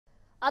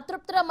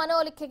ಅತೃಪ್ತರ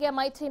ಮನವೊಲಿಕೆಗೆ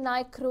ಮೈತ್ರಿ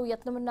ನಾಯಕರು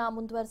ಯತ್ನವನ್ನ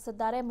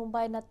ಮುಂದುವರಿಸಿದ್ದಾರೆ.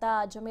 ಮುಂಬೈನತ್ತ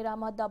ಜಮೀರ್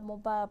ಅಹಮದ್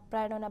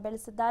ಪ್ರಯಾಣವನ್ನು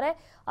ಬೆಳೆಸಿದ್ದಾರೆ.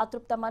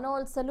 ಅತೃಪ್ತ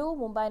ಮನವೊಲಿಸಲು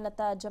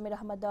ಮುಂಬೈನತ್ತ ಜಮೀರ್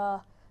ಅಹಮದ್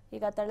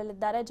ಈಗ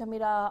ತೆರಳಲಿದ್ದಾರೆ.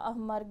 ಜಮೀರ್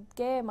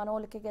ಅಹಮದ್ಗೆ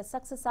ಮನವೊಲಿಕೆಗೆ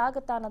ಸಕ್ಸಸ್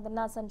ಆಗುತ್ತಾ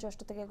ಅನ್ನೋದನ್ನ ಸಂಜೆ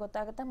ಅಷ್ಟೊತ್ತಿಗೆ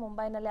ಗೊತ್ತಾಗುತ್ತೆ.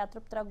 ಮುಂಬೈನಲ್ಲಿ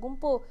ಅತೃಪ್ತರ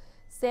ಗುಂಪು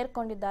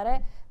ಸೇರ್ಕೊಂಡಿದ್ದಾರೆ.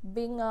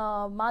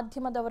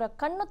 ಮಾಧ್ಯಮದವರ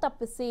ಕಣ್ಣು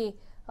ತಪ್ಪಿಸಿ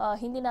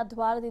ಹಿಂದಿನ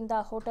ದ್ವಾರದಿಂದ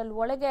ಹೋಟೆಲ್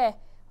ಒಳಗೆ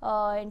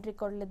ಎಂಟ್ರಿ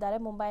ಕೊಡಲಿದ್ದಾರೆ.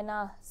 ಮುಂಬೈನ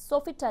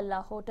ಸೋಫಿಟೆಲ್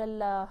ಹೋಟೆಲ್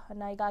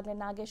ಈಗಾಗಲೇ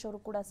ನಾಗೇಶ್ ಅವರು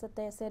ಕೂಡ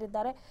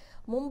ಸೇರಿದ್ದಾರೆ.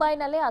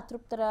 ಮುಂಬೈನಲ್ಲೇ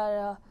ಅತೃಪ್ತರ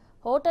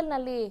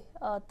ಹೋಟೆಲ್ನಲ್ಲಿ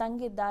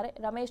ತಂಗಿದ್ದಾರೆ.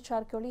 ರಮೇಶ್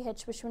ಜಾರಕಿಹೊಳಿ,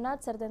 ಎಚ್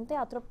ವಿಶ್ವನಾಥ್ ಸೇರಿದಂತೆ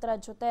ಅತೃಪ್ತರ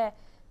ಜೊತೆ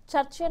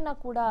ಚರ್ಚೆಯನ್ನ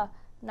ಕೂಡ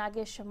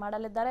ನಾಗೇಶ್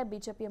ಮಾಡಲಿದ್ದಾರೆ.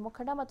 ಬಿಜೆಪಿಯ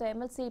ಮುಖಂಡ ಮತ್ತು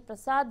MLC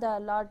ಪ್ರಸಾದ್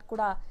ಲಾಡ್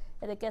ಕೂಡ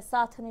ಇದಕ್ಕೆ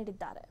ಸಾಥ್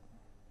ನೀಡಿದ್ದಾರೆ.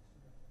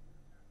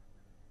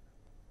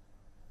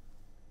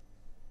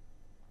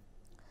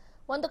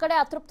 ಒಂದು ಕಡೆ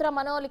ಅತೃಪ್ತರ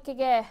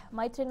ಮನವೊಲಿಕೆಗೆ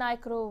ಮೈತ್ರಿ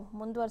ನಾಯಕರು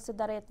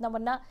ಮುಂದುವರಿಸಿದ್ದಾರೆ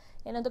ಯತ್ನವನ್ನ.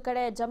 ಇನ್ನೊಂದು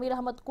ಕಡೆ ಜಮೀರ್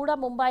ಅಹಮದ್ ಕೂಡ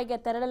ಮುಂಬೈಗೆ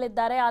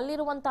ತೆರಳಲಿದ್ದಾರೆ.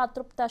 ಅಲ್ಲಿರುವಂತಹ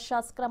ಅತೃಪ್ತ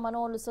ಶಾಸಕರ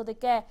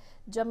ಮನವೊಲಿಸೋದಕ್ಕೆ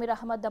ಜಮೀರ್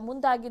ಅಹಮದ್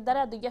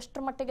ಮುಂದಾಗಿದ್ದಾರೆ. ಅದು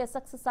ಎಷ್ಟರ ಮಟ್ಟಿಗೆ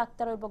ಸಕ್ಸಸ್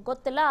ಆಗ್ತಾರೋ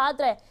ಗೊತ್ತಿಲ್ಲ.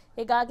 ಆದ್ರೆ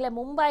ಈಗಾಗಲೇ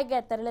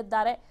ಮುಂಬೈಗೆ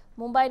ತೆರಳಿದ್ದಾರೆ.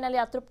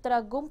 ಮುಂಬೈನಲ್ಲಿ ಅತೃಪ್ತರ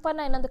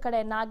ಗುಂಪನ್ನ ಇನ್ನೊಂದು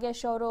ಕಡೆ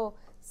ನಾಗೇಶ್ ಅವರು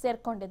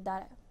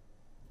ಸೇರ್ಕೊಂಡಿದ್ದಾರೆ.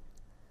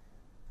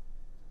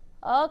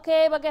 ಓಕೆ,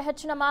 ಈ ಬಗ್ಗೆ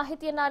ಹೆಚ್ಚಿನ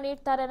ಮಾಹಿತಿಯನ್ನ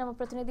ನೀಡ್ತಾರೆ ನಮ್ಮ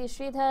ಪ್ರತಿನಿಧಿ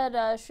ಶ್ರೀಧರ್.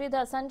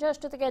 ಸಂಜೆ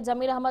ಅಷ್ಟೊತ್ತಿಗೆ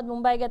ಜಮೀರ್ ಅಹಮದ್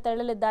ಮುಂಬೈಗೆ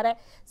ತೆರಳಲಿದ್ದಾರೆ.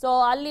 ಸೊ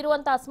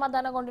ಅಲ್ಲಿರುವಂತಹ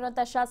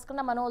ಅಸಮಾಧಾನಗೊಂಡಿರುವಂತಹ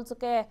ಶಾಸಕರನ್ನ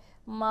ಮನವೊಲಿಸೋಕೆ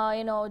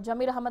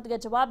ಜಮೀರ್ ಅಹಮದ್ಗೆ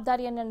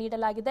ಜವಾಬ್ದಾರಿಯನ್ನ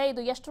ನೀಡಲಾಗಿದೆ.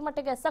 ಇದು ಎಷ್ಟರ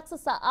ಮಟ್ಟಿಗೆ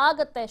ಸಕ್ಸಸ್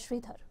ಆಗತ್ತೆ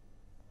ಶ್ರೀಧರ್?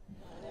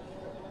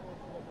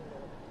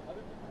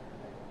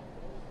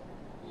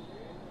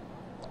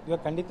 ಇವಾಗ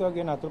ಖಂಡಿತವಾಗಿ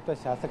ಏನು ಅತೃಪ್ತ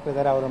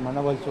ಶಾಸಕರಿದ್ದಾರೆ ಅವರ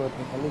ಮನವೊಲಿಸುವ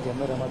ನಿಟ್ಟಿನಲ್ಲಿ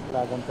ಜಮೀರ್ ಅಹಮದ್ ಕೂಡ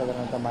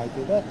ಆಗಂತದಂತ ಮಾಹಿತಿ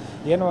ಇದೆ.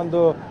 ಏನು ಒಂದು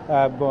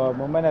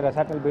ಮುಂಬೈನ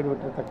ರೆಸಾರ್ಟ್ನಲ್ಲಿ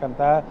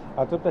ಬೀಡುಬಿಟ್ಟಿರ್ತಕ್ಕಂಥ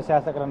ಅತೃಪ್ತ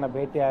ಶಾಸಕರನ್ನು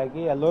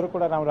ಭೇಟಿಯಾಗಿ ಎಲ್ಲರೂ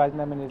ಕೂಡ ನಾವು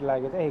ರಾಜೀನಾಮೆ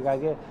ನೀಡಲಾಗಿದೆ,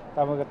 ಹೀಗಾಗಿ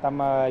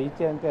ತಮ್ಮ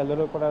ಇಚ್ಛೆಯಂತೆ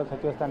ಎಲ್ಲರೂ ಕೂಡ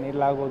ಸಚಿವ ಸ್ಥಾನ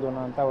ನೀಡಲಾಗುವುದು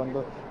ಅನ್ನೋಂಥ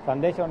ಒಂದು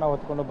ಸಂದೇಶವನ್ನು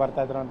ಹೊತ್ಕೊಂಡು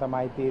ಬರ್ತಾ ಇದ್ರು ಅಂತ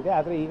ಮಾಹಿತಿ ಇದೆ.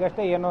 ಆದರೆ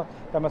ಈಗಷ್ಟೇ ಏನು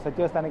ತಮ್ಮ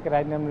ಸಚಿವ ಸ್ಥಾನಕ್ಕೆ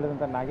ರಾಜೀನಾಮೆ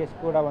ನೀಡಿದಂಥ ನಾಗೇಶ್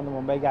ಕೂಡ ಒಂದು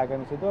ಮುಂಬೈಗೆ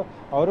ಆಗಮಿಸಿದ್ದು,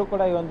 ಅವರು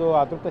ಕೂಡ ಈ ಒಂದು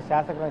ಅತೃಪ್ತ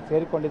ಶಾಸಕರನ್ನು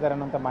ಸೇರಿಕೊಂಡಿದ್ದಾರೆ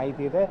ಅನ್ನೋಂಥ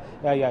ಮಾಹಿತಿ ಇದೆ.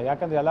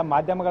 ಯಾಕಂದರೆ ಎಲ್ಲ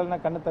ಮಾಧ್ಯಮಗಳನ್ನ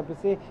ಕಣ್ಣು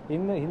ತಪ್ಪಿಸಿ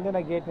ಹಿಂದಿನ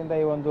ಗೇಟ್ನಿಂದ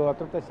ಈ ಒಂದು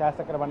ಅತೃಪ್ತ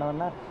ಶಾಸಕರ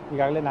ಬಣವನ್ನು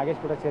ಈಗಾಗಲೇ ನಾಗೇಶ್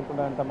ಕೂಡ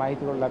ಸೇರಿಕೊಂಡಂಥ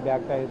ಮಾಹಿತಿಗಳು ಲಭ್ಯ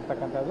ಆಗ್ತಾ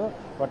ಇರ್ತಕ್ಕಂಥದ್ದು.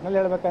 ಒಟ್ಟಿನಲ್ಲಿ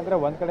ಹೇಳಬೇಕಂದ್ರೆ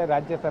ಒಂದು ಕಡೆ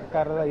ರಾಜ್ಯ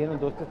ಸರ್ಕಾರದ ಏನು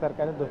ದೋಸ್ತಿ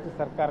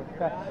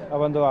ಸರ್ಕಾರಕ್ಕೆ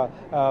ಒಂದು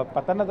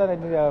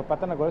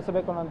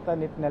ಪತನಗೊಳಿಸಬೇಕು ಅನ್ನೋಂಥ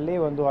ನಿಟ್ಟಿನಲ್ಲಿ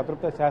ಒಂದು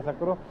ಅತೃಪ್ತ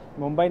ಶಾಸಕರು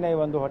ಮುಂಬೈನ ಈ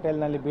ಒಂದು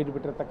ಹೋಟೆಲ್ನಲ್ಲಿ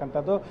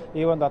ಬೀಡುಬಿಟ್ಟಿರ್ತಕ್ಕಂಥದ್ದು.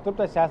 ಈ ಒಂದು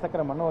ಅತೃಪ್ತ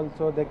ಶಾಸಕರ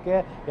ಮನವೊಲಿಸೋದಕ್ಕೆ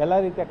ಎಲ್ಲ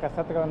ರೀತಿಯ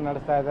ಕಸರತ್ತುಗಳನ್ನು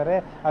ನಡೆಸ್ತಾ ಇದ್ದಾರೆ.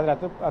 ಆದರೆ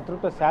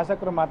ಅತೃಪ್ತ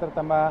ಶಾಸಕರು ಮಾತ್ರ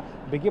ತಮ್ಮ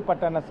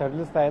ಬಿಗಿಪಟ್ಟನ್ನು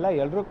ಸಡಿಲಿಸ್ತಾ ಇಲ್ಲ.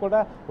 ಎಲ್ಲರೂ ಕೂಡ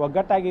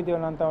ಒಗ್ಗಟ್ಟಾಗಿದ್ದೀವಿ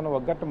ಅನ್ನೋಂಥ ಒಂದು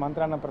ಒಗ್ಗಟ್ಟು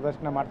ಮಂತ್ರನ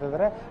ಪ್ರದರ್ಶನ ಮಾಡ್ತಾ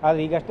ಇದ್ದಾರೆ.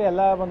 ಆದರೆ ಈಗಷ್ಟೇ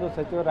ಎಲ್ಲ ಒಂದು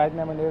ಸಚಿವರು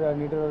ರಾಜೀನಾಮೆ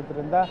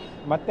ನೀಡಿರೋದ್ರಿಂದ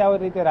ಮತ್ತೆ ಯಾವ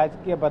ರೀತಿಯ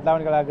ರಾಜಕೀಯ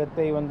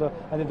ಬದಲಾವಣೆಗಳಾಗುತ್ತೆ, ಈ ಒಂದು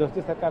ಅಂದರೆ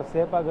ದೋಸ್ತಿ ಸರ್ಕಾರ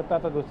ಸೇಫ್ ಆಗುತ್ತಾ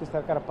ಅಥವಾ ದೋಸ್ತಿ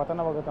ಸರ್ಕಾರ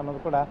ಪತನವಾಗುತ್ತಾ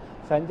ಅನ್ನೋದು ಕೂಡ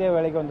ಸಂಜೆ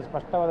ವೇಳೆಗೆ ಒಂದು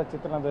ಸ್ಪಷ್ಟವಾದ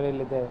ಚಿತ್ರಣ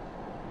ದೊರೆಯಲಿದೆ.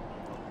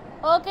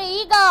 ಓಕೆ,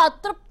 ಈಗ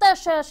ಅತೃಪ್ತ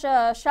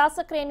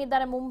ಶಾಸಕರು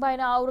ಏನಿದ್ದಾರೆ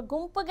ಮುಂಬೈನ ಅವ್ರ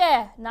ಗುಂಪಿಗೆ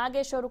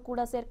ನಾಗೇಶ್ ಅವರು ಕೂಡ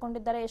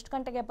ಸೇರ್ಕೊಂಡಿದ್ದಾರೆ. ಎಷ್ಟು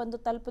ಗಂಟೆಗೆ ಬಂದು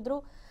ತಲುಪಿದ್ರು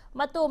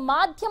ಮತ್ತು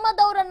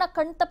ಮಾಧ್ಯಮದವರನ್ನ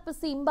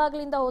ಕಣ್ತಪ್ಪಿಸಿ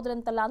ಹಿಂಬಾಗ್ಲಿಂದ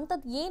ಹೋದ್ರಂತಲ್ಲ,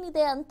 ಅಂತದ್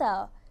ಏನಿದೆ ಅಂತ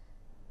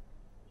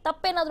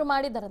ತಪ್ಪೇನಾದ್ರು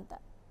ಮಾಡಿದಾರಂತ?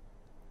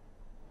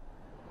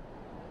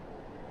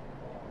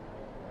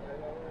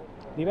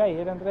 ನೀವೇ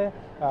ಏನಂದರೆ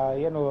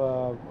ಏನು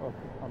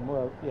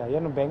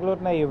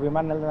ಬೆಂಗಳೂರಿನ ಈ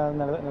ವಿಮಾನ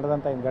ನಿಲ್ದಾಣ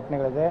ನಡೆದಂಥ ಏನು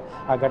ಘಟನೆಗಳಿದೆ,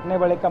 ಆ ಘಟನೆ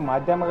ಬಳಿಕ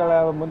ಮಾಧ್ಯಮಗಳ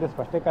ಮುಂದೆ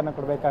ಸ್ಪಷ್ಟೀಕರಣ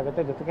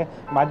ಕೊಡಬೇಕಾಗುತ್ತೆ. ಜೊತೆಗೆ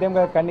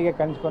ಮಾಧ್ಯಮಗಳ ಕಣ್ಣಿಗೆ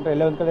ಕಾಣಿಸ್ಕೊಂಡ್ರೆ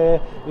ಎಲ್ಲೋ ಒಂದು ಕಡೆ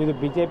ಇದು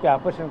BJP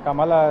ಆಪರೇಷನ್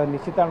ಕಮಲ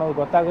ನಿಶ್ಚಿತ ಅನ್ನೋದು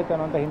ಗೊತ್ತಾಗುತ್ತೆ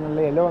ಅನ್ನೋಂಥ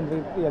ಹಿನ್ನೆಲೆ ಎಲ್ಲೋ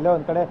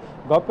ಒಂದು ಕಡೆ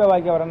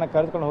ಗೌಪ್ಯವಾಗಿ ಅವರನ್ನು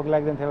ಕರೆದುಕೊಂಡು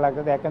ಹೋಗಲಾಗಿದೆ ಅಂತ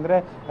ಹೇಳಲಾಗ್ತದೆ. ಯಾಕಂದರೆ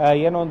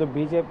ಏನೋ ಒಂದು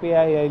BJPಯ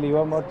ಇಲ್ಲಿ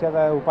ಯುವ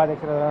ಮೋರ್ಚಾದ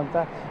ಉಪಾಧ್ಯಕ್ಷರಾದಂಥ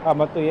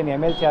ಮತ್ತು ಏನು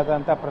MLC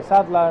ಆದಂಥ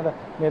ಪ್ರಸಾದ್ ಲಾಡ್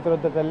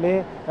ನೇತೃತ್ವದಲ್ಲಿ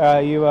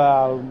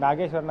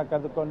ನಾಗೇಶ್ ಅವರನ್ನ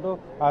ಕರೆದುಕೊಂಡು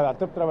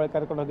ಅತೃಪ್ತರ ಬಳಿ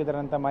ಕರ್ಕೊಂಡು ಹೋಗಿದ್ದಾರೆ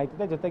ಅಂತ ಮಾಹಿತಿ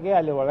ಇದೆ. ಜೊತೆಗೆ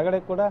ಅಲ್ಲಿ ಒಳಗಡೆ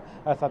ಕೂಡ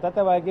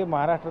ಸತತವಾಗಿ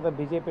ಮಹಾರಾಷ್ಟ್ರದ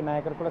BJP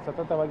ನಾಯಕರು ಕೂಡ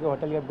ಸತತವಾಗಿ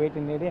ಹೋಟೆಲ್ಗೆ ಭೇಟಿ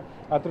ನೀಡಿ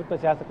ಅತೃಪ್ತ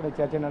ಶಾಸಕರು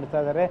ಚರ್ಚೆ ನಡೆಸ್ತಾ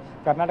ಇದ್ದಾರೆ.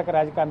 ಕರ್ನಾಟಕ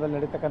ರಾಜಕಾರಣದಲ್ಲಿ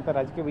ನಡೀತಕ್ಕಂಥ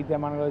ರಾಜಕೀಯ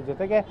ವಿದ್ಯಮಾನಗಳ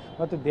ಜೊತೆಗೆ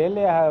ಮತ್ತು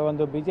ದೆಹಲಿಯ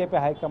ಒಂದು BJP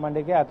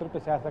ಹೈಕಮಾಂಡಿಗೆ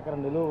ಅತೃಪ್ತ ಶಾಸಕರ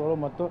ನಿಲುವುಗಳು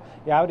ಮತ್ತು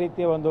ಯಾವ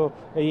ರೀತಿಯ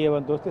ಈ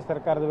ಒಂದು ದೋಸ್ತಿ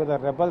ಸರ್ಕಾರದ ವಿರುದ್ಧ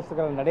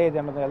ರೆಬಲ್ಸ್ಗಳ ನಡೆ ಇದೆ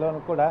ಅನ್ನೋದು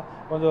ಎಲ್ಲವನ್ನು ಕೂಡ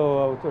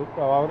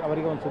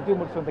ಅವರಿಗೆ ಒಂದು ಸುದ್ದಿ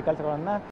ಮುಟ್ಟಿಸುವಂಥ ಕೆಲಸಗಳನ್ನು